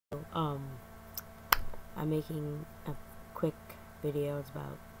I'm making a quick video. It's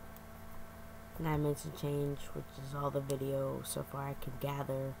about 9 minutes and change, which is all the video so far I could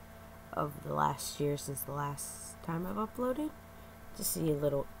gather of the last year since the last time I've uploaded, to see a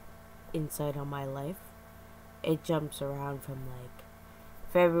little insight on my life. It jumps around from like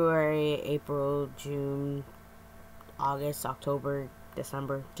February, April, June, August, October,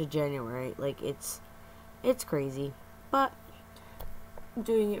 December to January. Like it's crazy, but I'm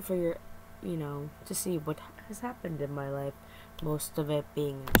doing it for to see what has happened in my life. Most of it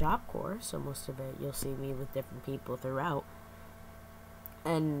being a Job Corps, so most of it you'll see me with different people throughout,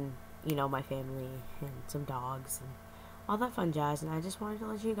 and my family and some dogs and all that fun jazz. And I just wanted to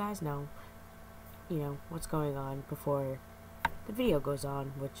let you guys know what's going on before the video goes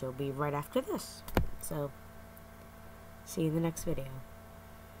on, which will be right after this. So see you in the next video.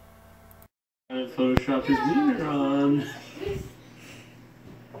 Photoshop his wiener on.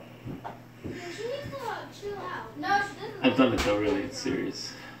 I've done it though, really, it's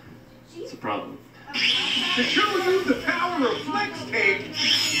serious. It's a problem. To show you the power of flex tape,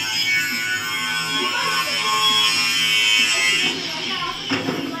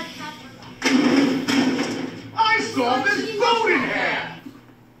 I saw this boat in half!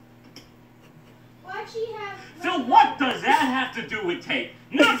 Why'd she have... Phil, what does that have to do with tape?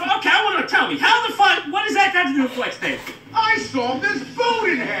 No, okay, I want to tell me. How the fuck, what does that have to do with flex tape? I saw this boat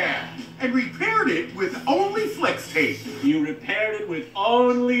in half and repaired it with only flex tape. You repaired it with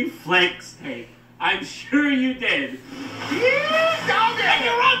only flex tape. I'm sure you did. Yeah, down there! And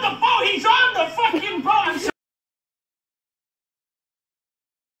you're on the boat! He's on the fucking boat! I'm so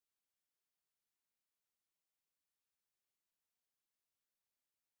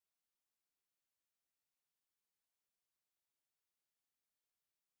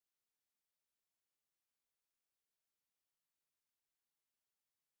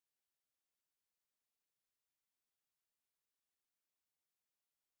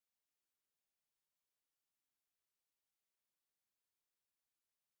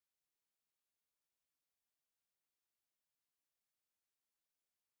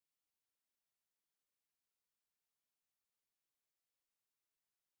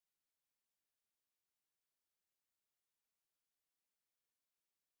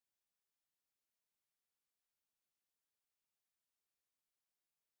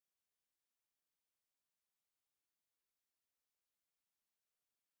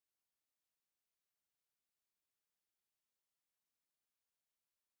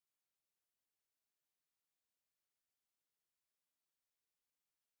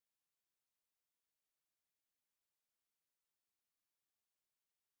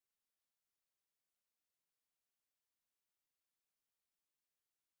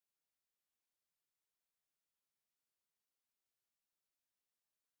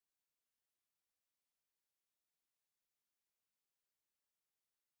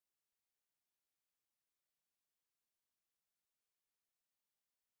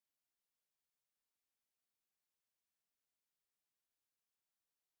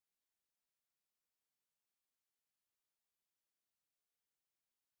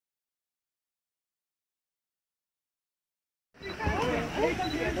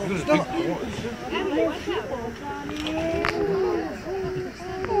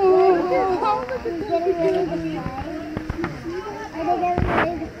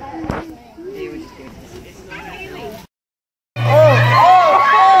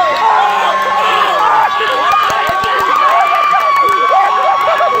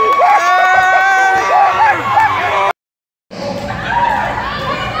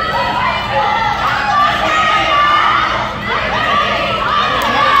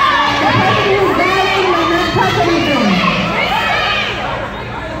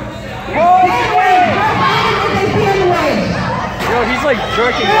he's like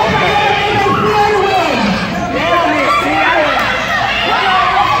jerking off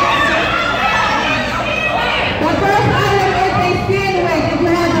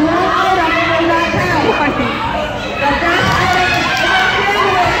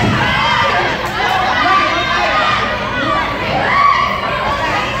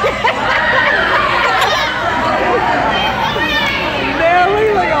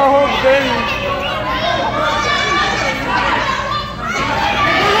like a whole thing.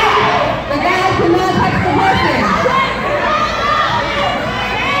 The guy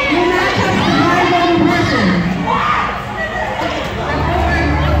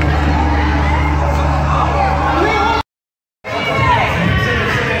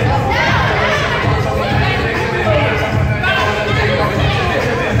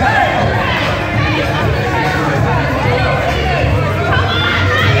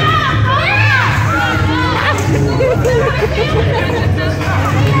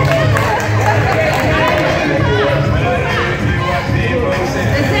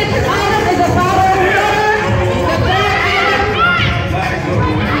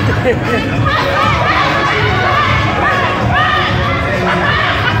Hoping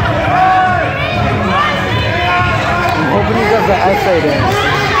he does the essay dance.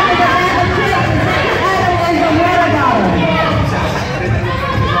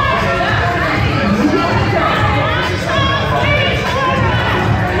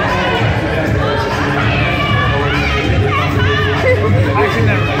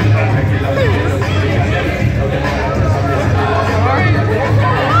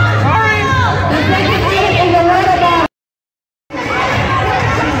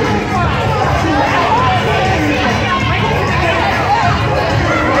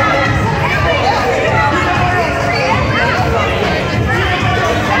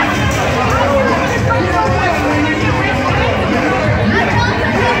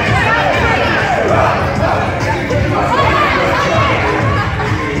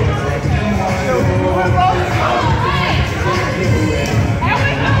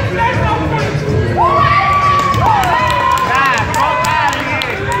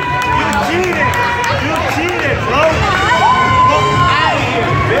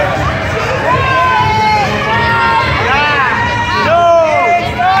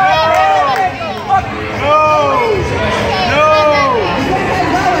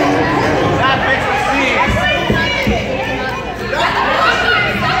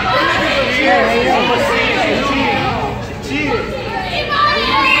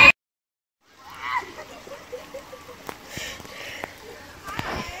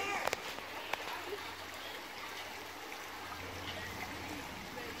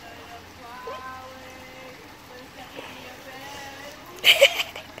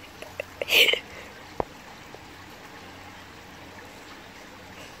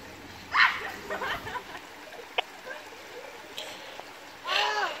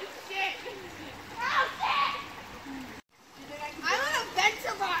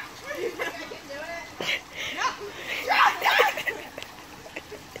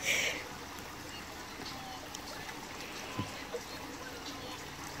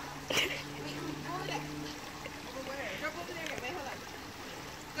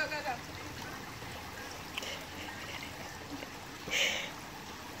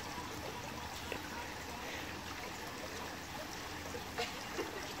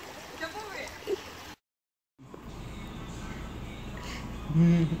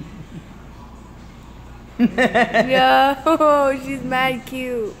 Yo, she's mad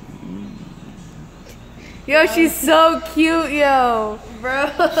cute. Yo, she's so cute, yo. Bro.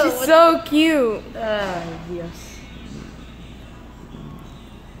 She's so cute. Yes.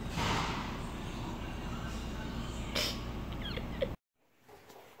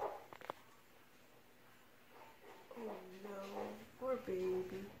 Oh no, poor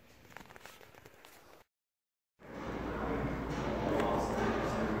baby.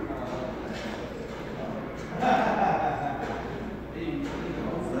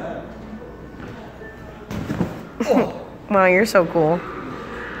 Wow, you're so cool.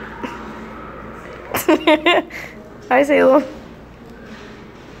 Hi, Salem.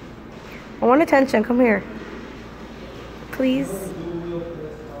 I want attention. Come here. Please.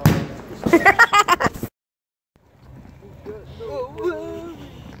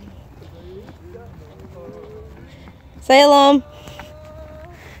 Salem.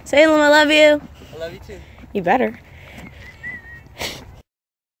 Salem, I love you. I love you too. You better.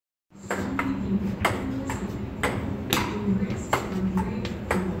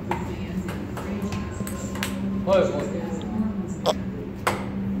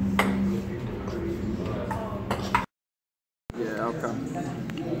 Yeah, okay.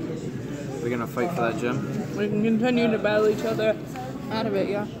 We're gonna fight for that gym. We can continue to battle each other out of it,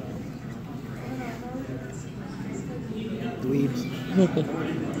 yeah. Dweebs.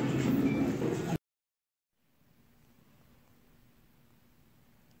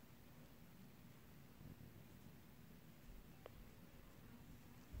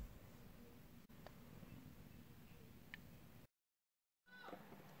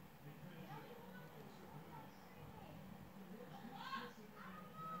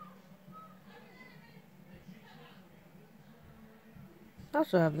 I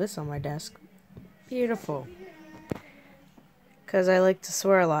also have this on my desk. Beautiful. Because I like to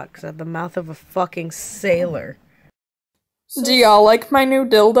swear a lot because I have the mouth of a fucking sailor. Do y'all like my new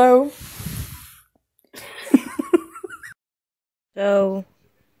dildo? So,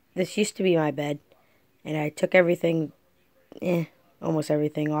 this used to be my bed. And I took everything, almost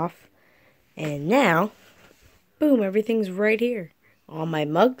everything off. And now, boom, everything's right here. All my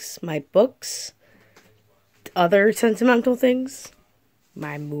mugs, my books, other sentimental things,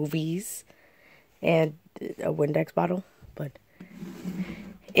 my movies, and a Windex bottle. But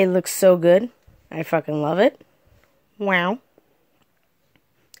It looks so good. I fucking love it. Wow.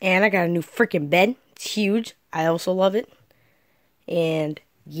 And I got a new freaking bed. It's huge. I also love it. And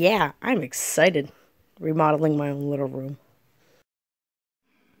yeah, I'm excited. Remodeling my own little room.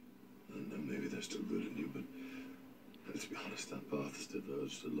 I know maybe they're still good in you, but let's be honest, that path has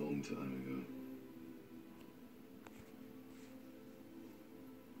diverged a long time ago.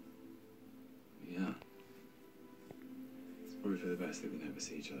 Yeah. It's probably for the best that we never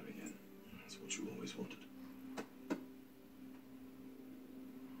see each other again. That's what you always wanted.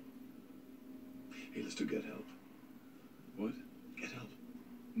 Hey, let's do get help. What? Get help.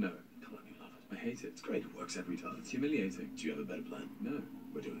 No. Come on, you love it. I hate it. It's great. It works every time. It's humiliating. Do you have a better plan? No.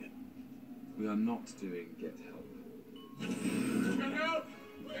 We're doing it. We are not doing get help. Get help!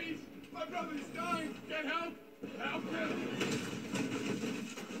 Please! My brother is dying! Get help! Help him!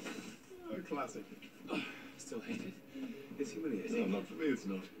 Oh, classic. Still hate it. It's No, humiliating. not for me, it's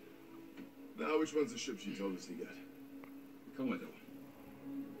not. Now, which one's the ship she told us to get? Commodore.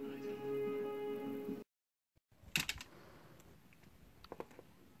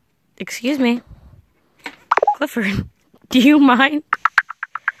 Excuse me. Clifford, do you mind?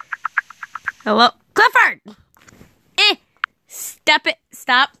 Hello? Clifford! Step it.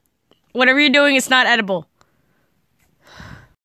 Stop. Whatever you're doing, it's not edible.